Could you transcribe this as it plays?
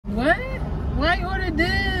ordered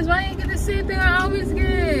this. Why you get the same thing I always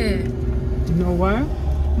get? You know why?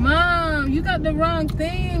 Mom, you got the wrong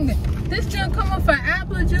thing. This junk come off for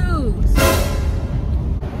apple juice.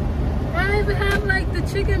 I don't even have like the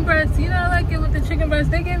chicken breast. You know, I like it with the chicken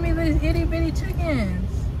breast. They gave me these itty bitty chickens.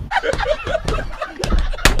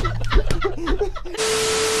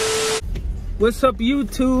 What's up,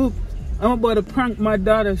 YouTube? I'm about to prank my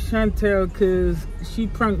daughter Shantel because she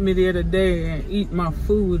pranked me the other day and eat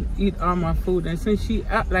all my food. And since she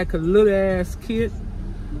act like a little ass kid,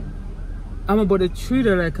 I'm about to treat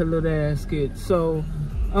her like a little ass kid. So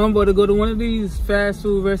I'm about to go to one of these fast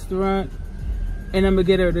food restaurants and I'm gonna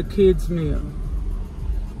get her the kids meal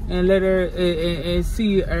and let her and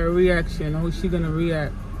see her reaction, how she gonna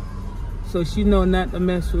react, so she know not to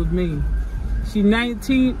mess with me. She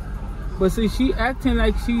 19. But since she acting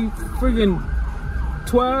like she friggin'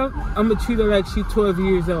 12, I'm gonna treat her like she 12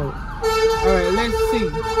 years old. Alright, let's see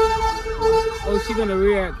how she gonna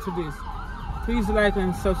react to this. Please like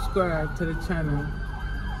and subscribe to the channel.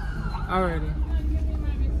 Alrighty.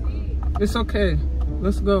 It's okay.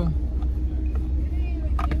 Let's go.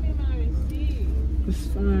 It's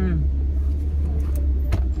fine.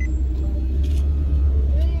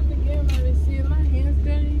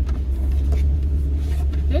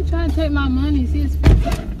 They trying to take my money. See, it's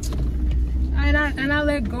and I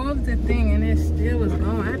let go of the thing and it still was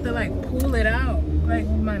gone. I had to like pull it out like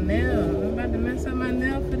with my nail. I'm about to mess up my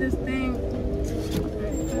nail for this thing.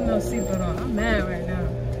 There's no seatbelt on. I'm mad right now.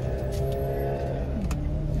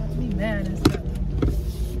 Got me mad and stuff.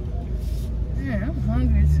 Man, I'm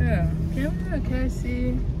hungry too. Can we go to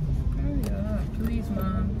KFC? Hurry up, please,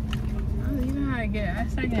 Mom. You know how I get. I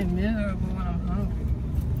start getting miserable when I'm hungry.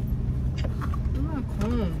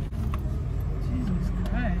 Jesus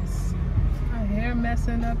Christ. My hair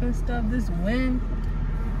messing up and stuff. This wind.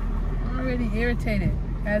 I'm already irritated,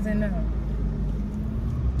 as I know.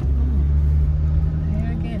 My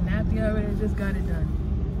hair getting nappy already. I just got it done.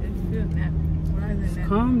 It feels nappy. Why is it nappy?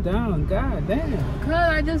 Calm down. God damn. Cause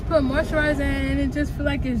I just put moisturizer in and it just feel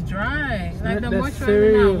like it's dry. Like the moisturizer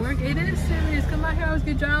serious. not working. It is serious because my hair always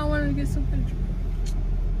get dry. I don't want it to get super dry.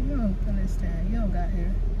 You don't understand. You don't got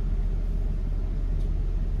hair.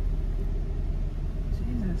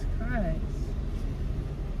 Jesus Christ.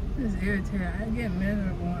 This is irritating. I get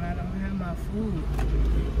miserable when I don't have my food.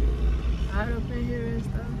 Hot up in here and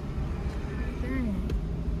stuff. Dang.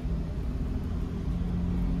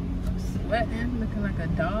 I'm sweating, looking like a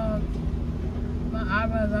dog. My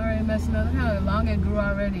eyebrows already messing up. Look how long it grew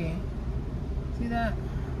already. See that?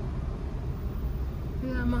 See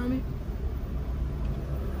that, Mommy?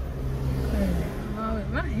 Crazy.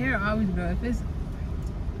 My hair always grows. If it's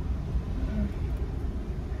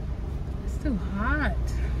too hot.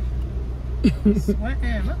 I'm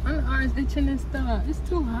sweating. My underarms itching and stuff. It's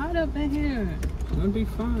too hot up in here. It'll be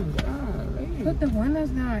fine. God, put the windows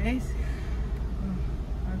down, AC.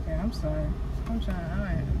 Okay, I'm sorry. I'm trying. I don't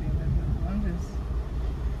have to be miserable. I'm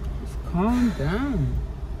just calm down.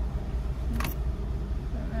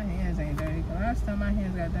 My hands ain't dirty. Last time my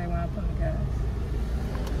hands got dirty when I put the gas.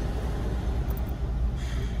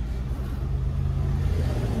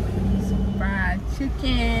 Some fried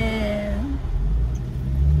chicken.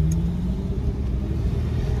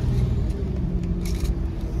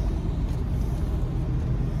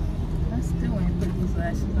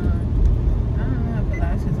 Lashes on. I don't know how to put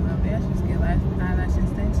lashes on. Maybe I should just get eyelash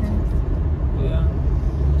extensions. Yeah.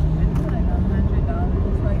 It's like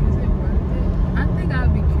 $100. Like, is it worth it? I think I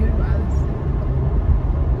would be cute if I was.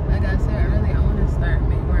 Like I said earlier, I want to start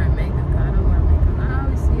wearing makeup. I don't wear makeup. I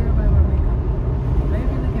always see everybody wear makeup.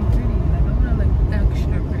 Maybe looking pretty. Like, I want to look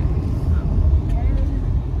extra pretty. Okay.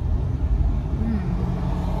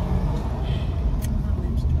 My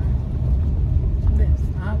lips dry. Lips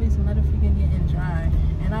always motherfucking getting dry.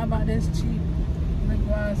 And I bought this cheap lip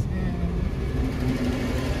gloss and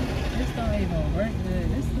this don't even work good.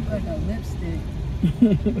 This looks like a lipstick.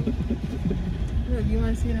 Look, you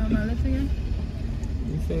want to see it on my lips again?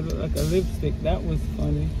 You say it looked like a lipstick. That was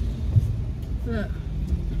funny. Look.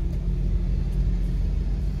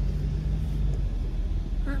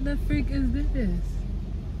 What the freak is this?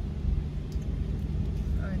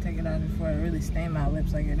 I'm gonna take it out before it really stain my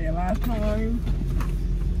lips like it did last time.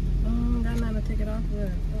 Got nothing to take it off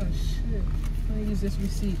with. Oh shit. Let me use this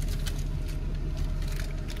receipt.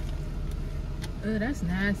 Oh, that's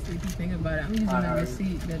nasty if you think about it. I'm using the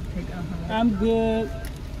receipt to take off my I'm good.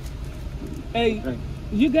 Hey,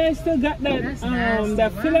 you guys still got that that's nasty.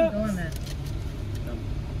 that Why Phillips? I'm doing that?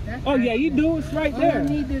 Oh yeah, you do. It's right there. I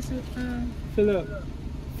need this Philip.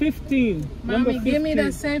 15. Mommy, 15. give me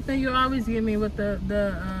the same thing you always give me with the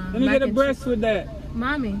Let me get a breast with that.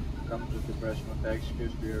 Mommy, comes with the fresh one. Thanks,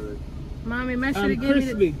 crispy already. Mommy, make sure to give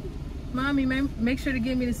me the... Mommy, make sure to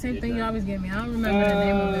give me the same thing you always give me. I don't remember the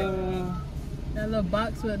name of it. That little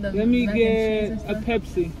box with the let me mac get and cheese and a stuff.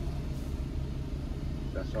 Pepsi.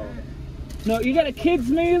 That's all. No, you got a kids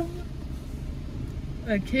meal?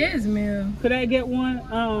 A kids meal? Could I get one?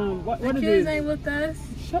 What the is kids it? ain't with us.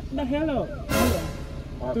 Shut the hell up.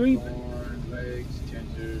 Popcorn, 3. legs,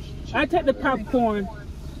 tenders. I take the popcorn.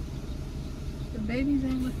 The babies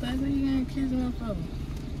ain't with us. What you getting kids meal for?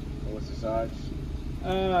 What's the size?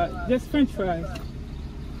 Just French fries.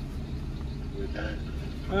 With that.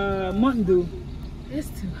 Mountain Dew. It's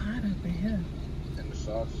too hot up in here. And the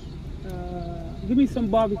sauce? Give me some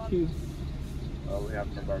barbecue. We have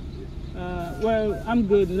no barbecue. Well, I'm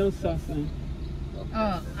good. No sauce then. Okay.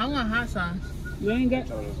 Oh, I want hot sauce. You ain't got...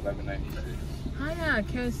 Total is $11.96. How y'all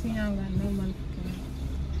KFC? I don't got no money for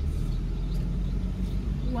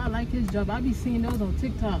KFC. Ooh, I like his job. I be seeing those on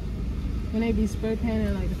TikTok when they be spray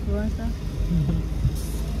painting like the floor and stuff.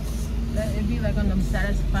 It'd be like on them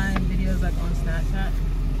satisfying videos like on Snapchat.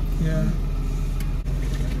 Yeah.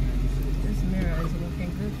 This mirror is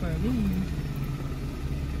looking good for me.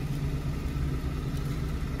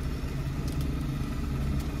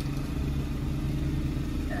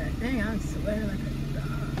 God dang, I'm sweating like a dog.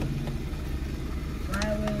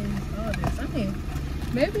 Flyaways, all this. I mean,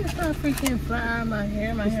 maybe it's not freaking fly out my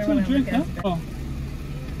hair. My hair when I look at it. Oh,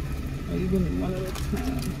 you're gonna need one at a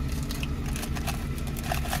time.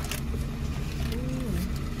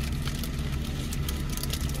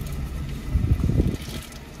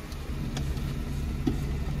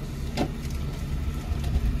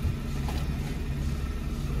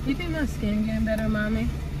 You think my skin getting better, Mommy?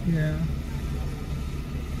 Yeah.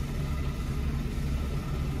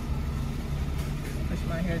 Push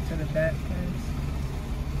my hair to the back, cause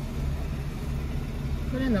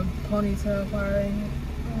put in a ponytail part. I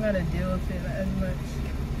don't gotta deal with it as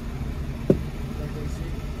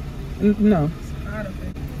much. No. It's hot up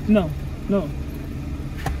in. No. No.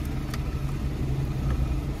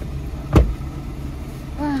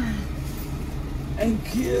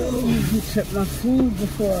 Thank you. Let me check my food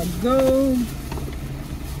before I go.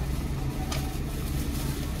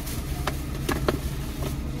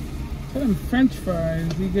 Tell them French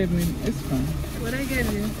fries. He gave me. It's fine. What I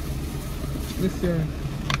gave you? This year.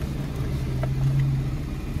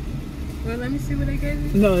 Well, let me see what they gave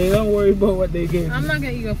you. No, don't worry about what they gave. I'm not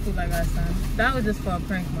gonna eat your food like last time. That was just for a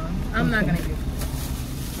prank, Mom. I'm not gonna eat your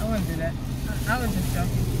food. I wouldn't do that. I was just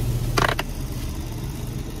joking.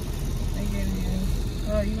 They gave you.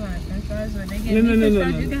 Oh, you want French fries? Or they gave me French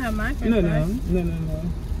fries? You can have my French fries.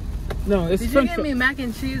 No, it's Did French you give me mac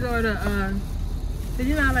and cheese or the did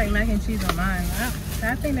you not like mac and cheese on mine?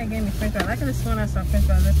 I think they gave me French fries. I could have sworn I saw French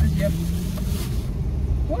fries. This is your food.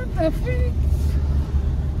 What the freak?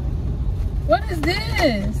 What is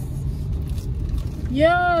this?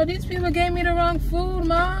 Yo, these people gave me the wrong food,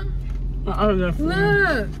 Mom.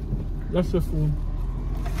 Look. That's the food.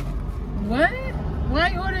 What? Why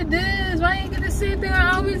you ordered this? Why you get the same thing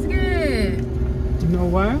I always get? You know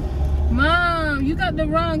why? Mom, you got the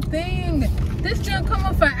wrong thing. This junk come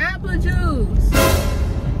up for apple juice.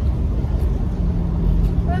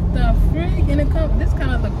 What the freak? And it come. This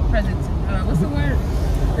kind of look present. What's the word?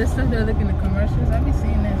 This stuff they look in the commercials. I be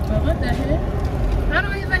seeing this. But what the heck? I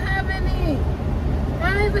don't even have any.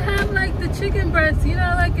 I don't even have like the chicken breasts. You know,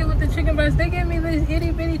 I like it with the chicken breasts. They gave me these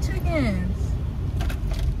itty bitty chickens.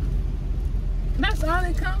 That's all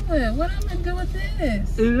they come with. What I'm gonna do with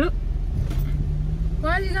this? Yep.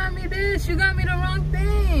 Why you got me this? You got me the wrong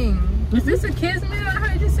thing. Is this a kids meal? I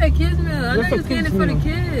heard you say kids meal. I know you was getting it for the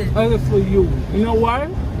kids. That's for you. You know why?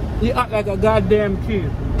 You act like a goddamn kid.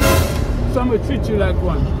 Somebody treat you like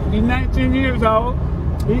one. You're 19 years old.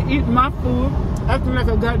 You eat my food, acting like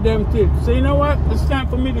a goddamn kid. So you know what? It's time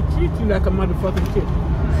for me to treat you like a motherfucking kid.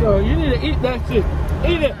 So you need to eat that shit.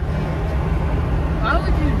 Eat it. Why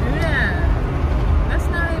would you do that? That's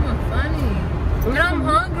not even funny. And I'm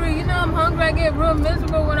hungry. You know I'm hungry. I get real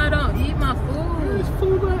miserable when I don't eat my food. There's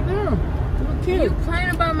food right there. You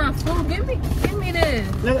playing about my food? Give me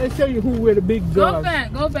this. Let me show you who wear the big Go jobs.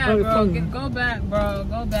 back, bro. Go back, bro.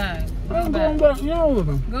 Go back. I'm going back. No.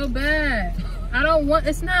 Go back. I don't want.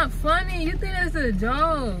 It's not funny. You think it's a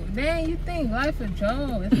joke? Dang, you think life a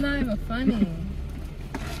joke? It's not even funny.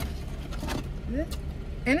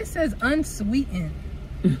 And it says unsweetened.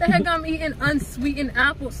 What the heck? I'm eating unsweetened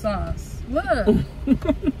applesauce. Look.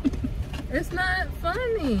 It's not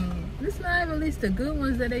funny. It's not even at least the good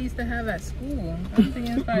ones that they used to have at school. I'm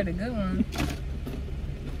thinking it's probably the good ones.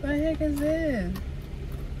 What the heck is this?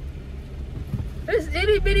 This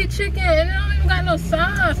itty bitty chicken and it don't even got no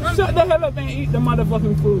sauce. Shut the hell up and eat the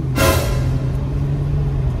motherfucking food.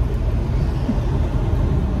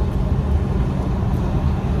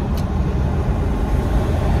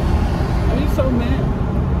 Are you so mad?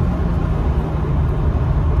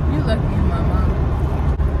 You lucky you my mom.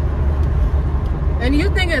 And you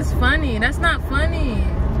think it's funny. That's not funny.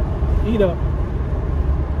 Eat up.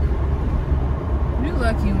 You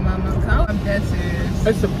lucky you my mom. I'm dead serious.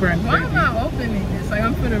 It's a prank. Why am I opening this? Like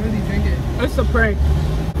I'm finna really drink it. It's a prank.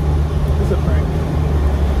 It's a prank.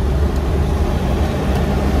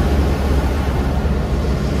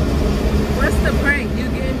 What's the prank? You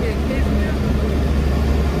gave me a kiss meal.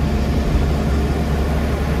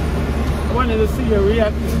 I wanted to see your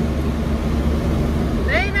reaction.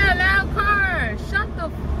 They ain't that loud car. Shut the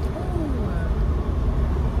f.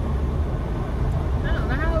 Not a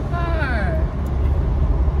loud car.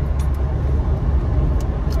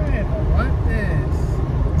 I don't want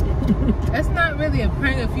this. That's not really a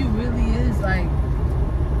prank if you really is like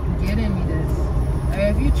getting me this.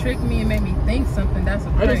 Like, if you trick me and make me think something, that's a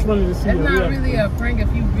prank. I just wanted to see that's your not reaction. really a prank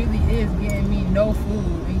if you really is getting me no food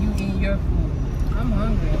and you eating your food. I'm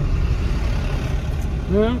hungry.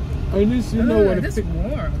 Yeah, at least you know what it This feels.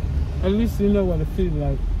 warm. At least you know what it feels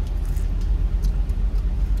like.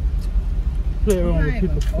 Play around with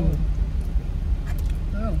people's food.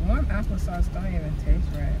 Warm applesauce don't even taste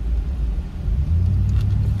right.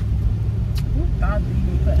 Who thought to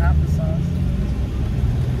even put applesauce?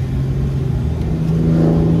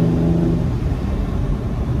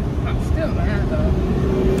 I'm still mad though.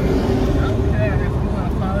 I don't care if you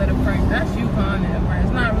want to call it a prank. That's you calling it a prank.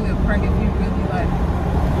 It's not really a prank if you really like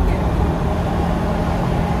get it.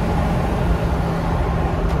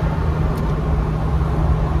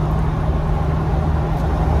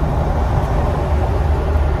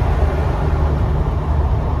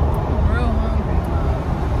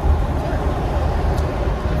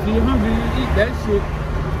 If you're hungry, you eat that shit.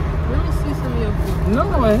 Let me see some of your food.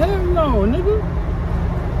 No, hell no, nigga.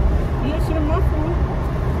 You ain't seen my food.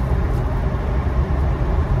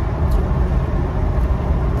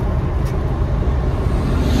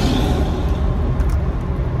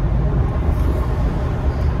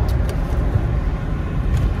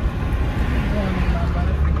 Going in my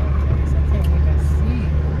motherfucking face. I can't even see.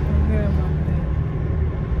 Where am I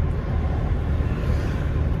at?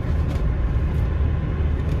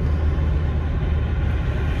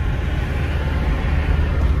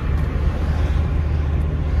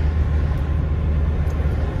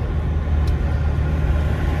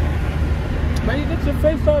 Man, you get your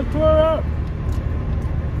face all tore up.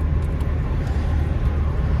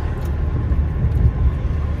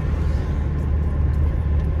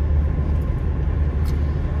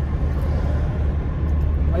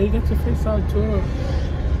 Why you get your face all tore up?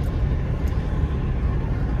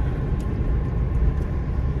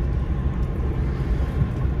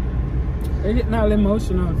 They getting all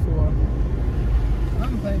emotional for. I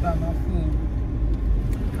don't play about my food.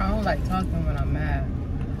 I don't like talking when I'm mad.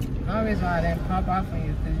 The only reason why I didn't pop off on you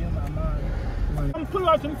is because you're my mom. Don't pull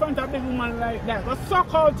out in front of a big woman like that. Go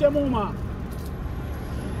suck out your mama.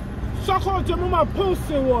 Suck out your mama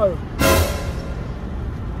pussy wall.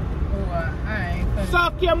 Oh, I ain't finna.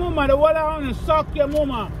 Suck your mama. The water on and suck your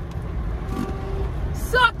mama.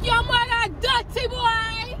 Suck your mother, dirty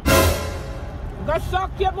boy! Go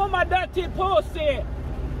suck your mama dirty pussy.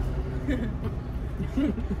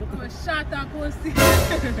 I'm gonna shot that pussy. Pull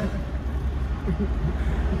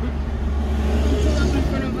up in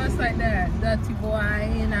front of us like that, dirty boy. I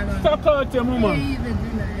ain't not gonna. Suck out your He mama. ain't even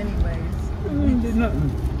do that anyways. You ain't did nothing.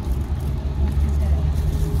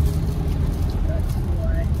 Dirty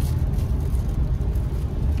boy.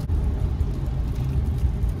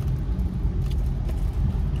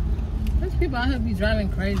 There's people out here be driving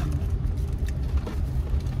crazy.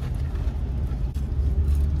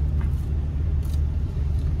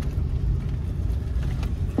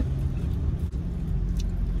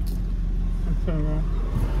 Okay,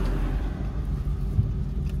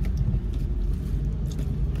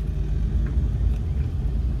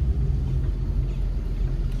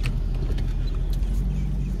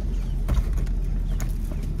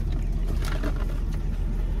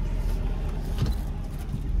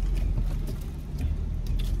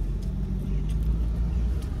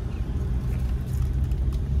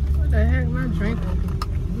 What the heck, my drink?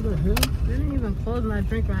 what the hell? They didn't even close my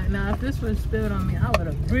drink right now. If this was spilled on me, I would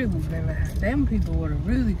have really been mad. Them people would have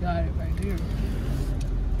really got it right there.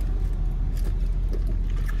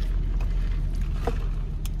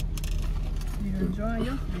 You enjoying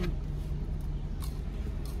your food?